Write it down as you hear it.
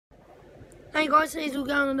Hey guys, how's it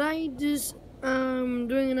going today? Just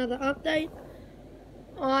doing another update.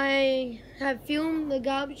 I have filmed the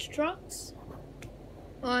garbage trucks.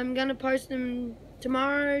 I'm gonna post them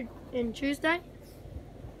tomorrow and Tuesday.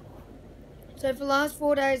 So for the last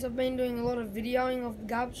 4 days I've been doing a lot of videoing of the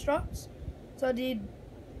garbage trucks. So I did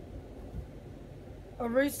a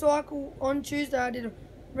recycle on Tuesday. I did a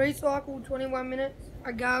recycle 21 minutes,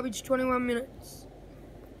 a garbage 21 minutes.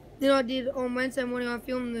 Then I did on Wednesday morning I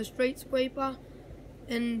filmed the street sweeper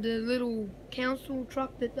and the little council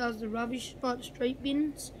truck that does the rubbish, like the street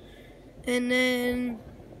bins. And then,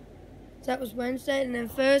 so that was Wednesday. And then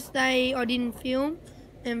Thursday I didn't film.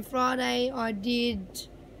 And Friday I did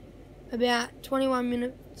about 21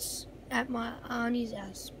 minutes at my auntie's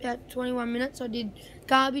house. About 21 minutes. I did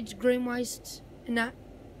garbage, green waste, and that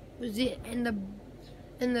was it. And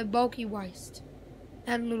the bulky waste.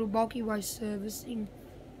 I had a little bulky waste service thing.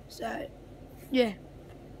 So, yeah.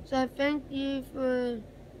 So thank you for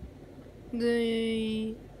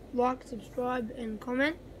the like, subscribe and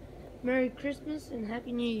comment. Merry Christmas and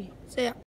Happy New Year. See ya.